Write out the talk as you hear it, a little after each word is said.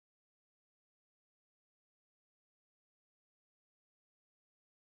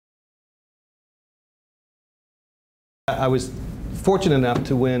I was fortunate enough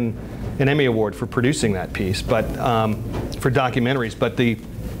to win an Emmy Award for producing that piece, but for documentaries. But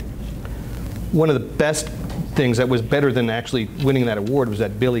one of the best things that was better than actually winning that award was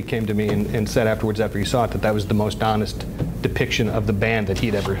that Billy came to me and said afterwards, after he saw it, that that was the most honest depiction of the band that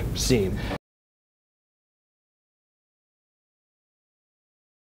he'd ever seen.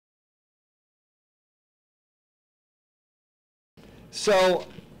 So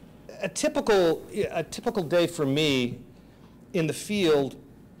a typical day for me in the field,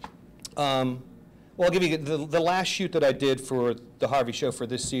 well, I'll give you the last shoot that I did for the Harvey Show for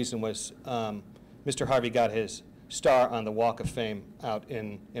this season was Mr. Harvey got his star on the Walk of Fame out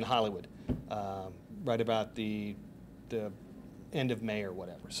in Hollywood, right about the end of May or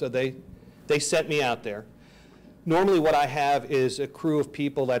whatever. So they sent me out there. Normally what I have is a crew of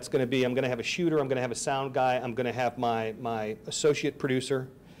people that's going to be, I'm going to have a shooter, I'm going to have a sound guy, I'm going to have my associate producer.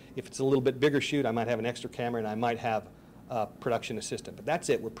 If it's a little bit bigger shoot, I might have an extra camera, and I might have a production assistant. But that's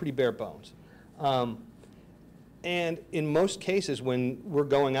it. We're pretty bare bones. And in most cases, when we're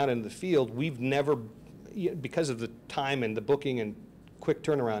going out into the field, we've never, because of the time and the booking and quick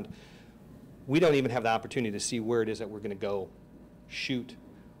turnaround, we don't even have the opportunity to see where it is that we're going to go shoot,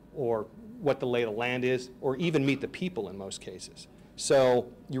 or what the lay of the land is, or even meet the people in most cases. So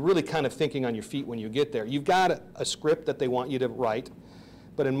you're really kind of thinking on your feet when you get there. You've got a script that they want you to write,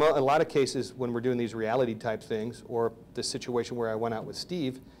 but in a lot of cases when we're doing these reality type things, or the situation where I went out with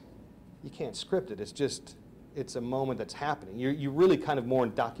Steve, you can't script it. It's just, it's a moment that's happening. You're really kind of more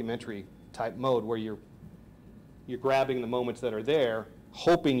in documentary type mode, where you're grabbing the moments that are there,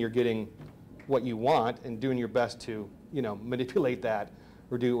 hoping you're getting what you want, and doing your best to, you know, manipulate that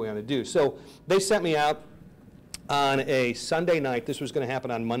or do what we want to do. So they sent me out on a Sunday night. This was going to happen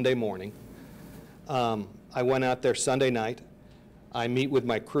on Monday morning. I went out there Sunday night. I meet with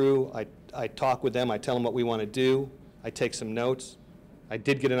my crew. I talk with them. I tell them what we want to do. I take some notes. I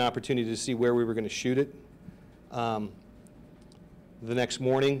did get an opportunity to see where we were going to shoot it. The next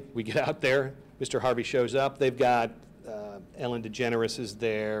morning, we get out there. Mr. Harvey shows up. They've got Ellen DeGeneres is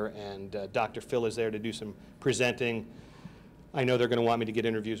there, and Dr. Phil is there to do some presenting. I know they're going to want me to get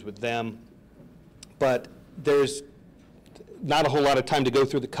interviews with them, but there's not a whole lot of time to go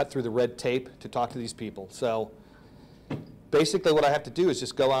through cut through the red tape to talk to these people. So basically what I have to do is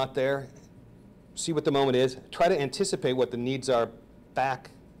just go out there, see what the moment is, try to anticipate what the needs are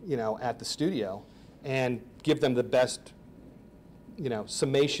back, you know, at the studio, and give them the best, you know,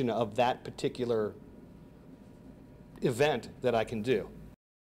 summation of that particular event that I can do.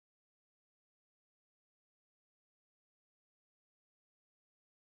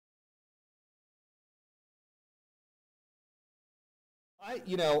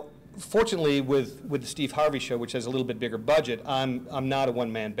 You know, fortunately with the Steve Harvey Show, which has a little bit bigger budget, I'm not a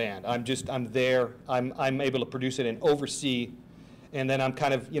one-man band. I'm there. I'm able to produce it and oversee, and then I'm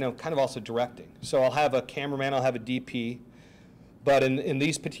kind of also directing. So I'll have a cameraman, I'll have a DP, but in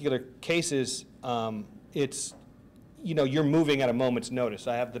these particular cases, it's, you know, you're moving at a moment's notice.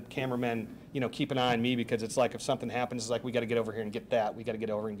 I have the cameraman, you know, keep an eye on me, because it's like if something happens, it's like we got to get over here and get that. We got to get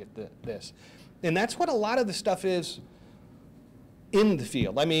over and get this, and that's what a lot of the stuff is in the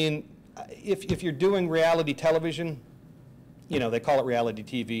field. I mean, if you're doing reality television, you know, they call it reality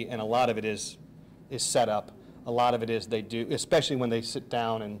TV, and a lot of it is set up. A lot of it is they do, especially when they sit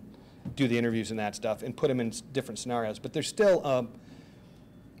down and do the interviews and that stuff, and put them in different scenarios. But there's still,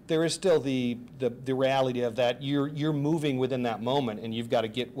 there is still the reality of that. You're moving within that moment, and you've got to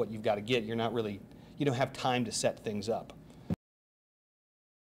get what you've got to get. You're not really, you don't have time to set things up.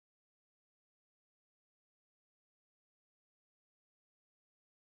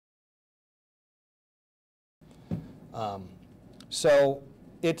 So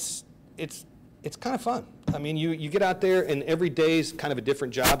it's kind of fun. I mean, you get out there, and every day's kind of a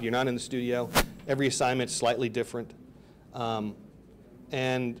different job. You're not in the studio. Every assignment's slightly different.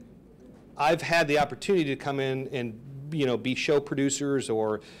 And I've had the opportunity to come in and, you know, be show producers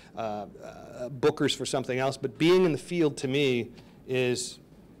or bookers for something else. But being in the field, to me, is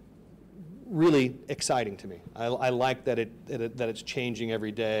really exciting to me. I like that it's changing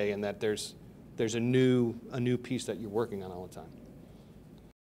every day, and that there's a new piece that you're working on all the time.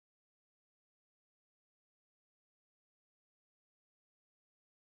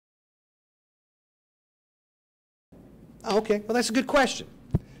 Okay, well, that's a good question.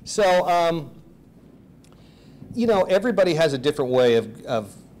 So, you know, everybody has a different way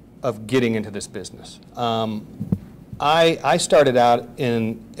of getting into this business. I started out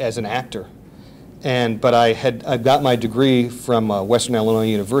as an actor, but I got my degree from Western Illinois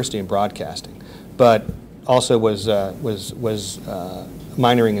University in broadcasting, but also was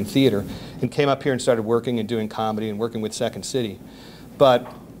minoring in theater. and came up here and started working and doing comedy and working with Second City.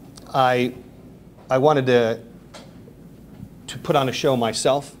 But I wanted to put on a show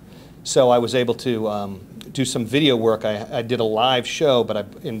myself, so I was able to do some video work. I did a live show, but I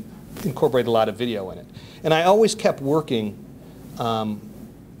incorporated a lot of video in it. And I always kept working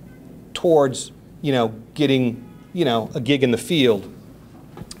towards, getting, a gig in the field.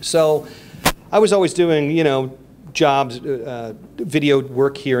 So I was always doing, jobs, video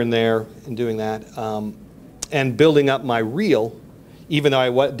work here and there, and doing that, and building up my reel, even though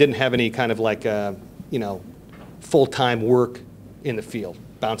I didn't have any kind of like, full-time work in the field,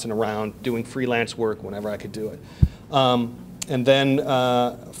 bouncing around, doing freelance work whenever I could do it. And then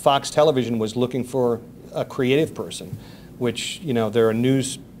Fox Television was looking for a creative person, which, they're a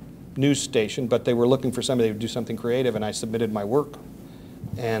news station, but they were looking for somebody to do something creative, and I submitted my work.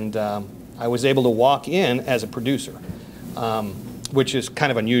 And I was able to walk in as a producer, which is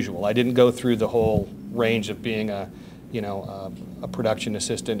kind of unusual. I didn't go through the whole range of being a production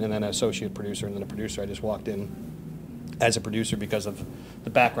assistant and then an associate producer and then a producer. I just walked in as a producer because of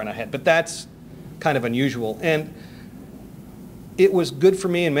the background I had. But that's kind of unusual. And it was good for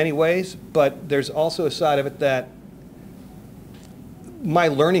me in many ways, but there's also a side of it that my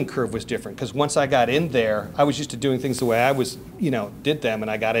learning curve was different, because once I got in there, I was used to doing things the way I was, did them, and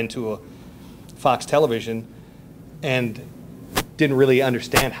I got into a Fox Television and didn't really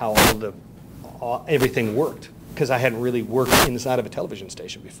understand how everything worked, because I hadn't really worked inside of a television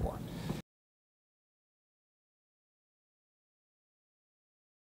station before.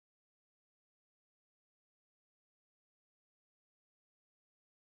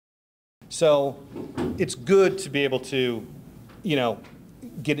 So it's good to be able to,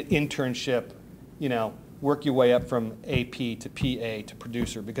 get an internship, work your way up from AP to PA to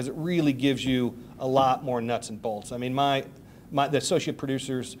producer, because it really gives you a lot more nuts and bolts. I mean, the associate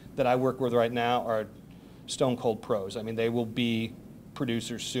producers that I work with right now are stone cold pros. I mean, they will be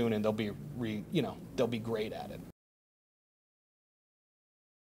producers soon, and they'll be they'll be great at it.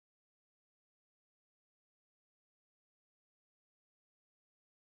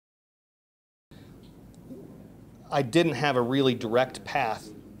 I didn't have a really direct path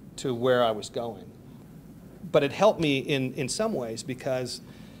to where I was going. But it helped me in some ways, because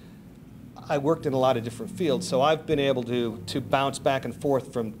I worked in a lot of different fields. So I've been able to bounce back and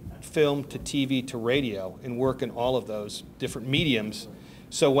forth from film to TV to radio and work in all of those different mediums.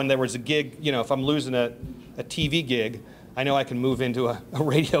 So when there was a gig, if I'm losing a TV gig, I know I can move into a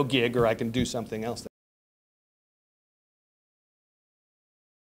radio gig, or I can do something else.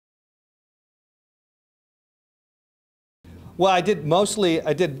 Well, I did mostly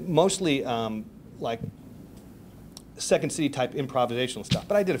like Second City type improvisational stuff,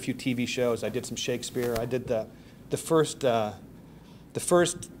 but I did a few TV shows. I did some Shakespeare. I did the first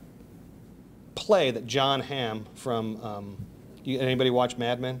play that John Hamm from anybody watch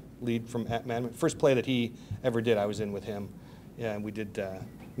Mad Men? Lead from Mad Men. First play that he ever did, I was in with him. Yeah, and we did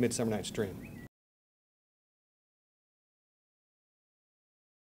Midsummer Night's Dream.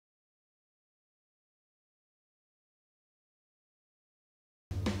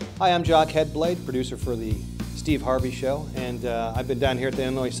 Hi, I'm Jock Hedblade, producer for the Steve Harvey Show, and I've been down here at the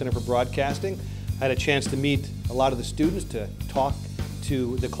Illinois Center for Broadcasting. I had a chance to meet a lot of the students, to talk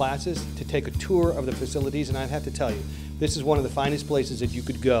to the classes, to take a tour of the facilities, and I have to tell you, this is one of the finest places that you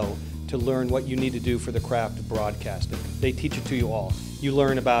could go to learn what you need to do for the craft of broadcasting. They teach it to you all. You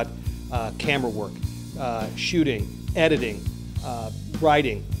learn about camera work, shooting, editing,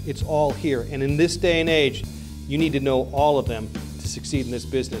 writing. It's all here, and in this day and age, you need to know all of them to succeed in this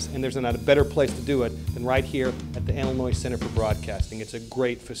business, and there's not a better place to do it than right here at the Illinois Center for Broadcasting. It's a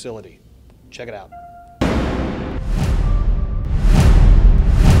great facility. Check it out.